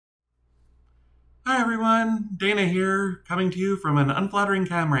Hi everyone, Dana here, coming to you from an unflattering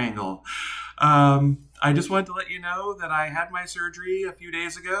camera angle. I just wanted to let you know that I had my surgery a few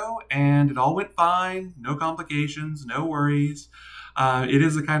days ago and it all went fine, no complications, no worries. It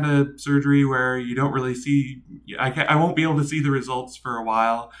is the kind of surgery where you don't really see, I won't be able to see the results for a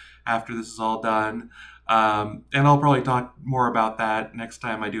while after this is all done. And I'll probably talk more about that next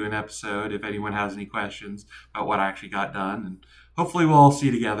time I do an episode if anyone has any questions about what I actually got done. And hopefully we'll all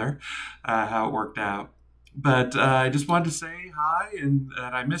see together how it worked out. But I just wanted to say hi and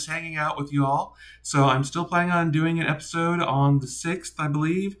that I miss hanging out with you all. So I'm still planning on doing an episode on the 6th, I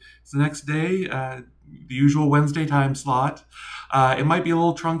believe. It's the next day, the usual Wednesday time slot. It might be a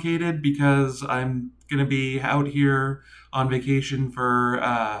little truncated because I'm going to be out here on vacation for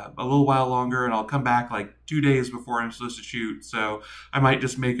a little while longer, and I'll come back like 2 days before I'm supposed to shoot. So I might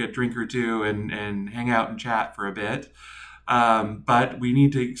just make a drink or two and hang out and chat for a bit. But we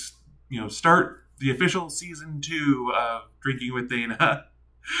need to, start the official season 2 of Drinking with Dana.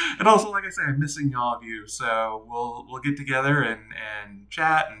 And also, like I say, I'm missing all of you. So we'll get together and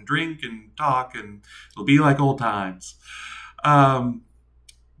chat and drink and talk, and it'll be like old times.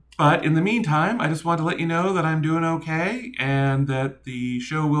 But in the meantime, I just want to let you know that I'm doing okay and that the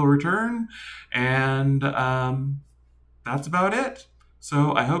show will return. And that's about it.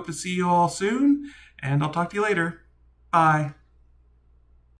 So I hope to see you all soon, and I'll talk to you later. Bye.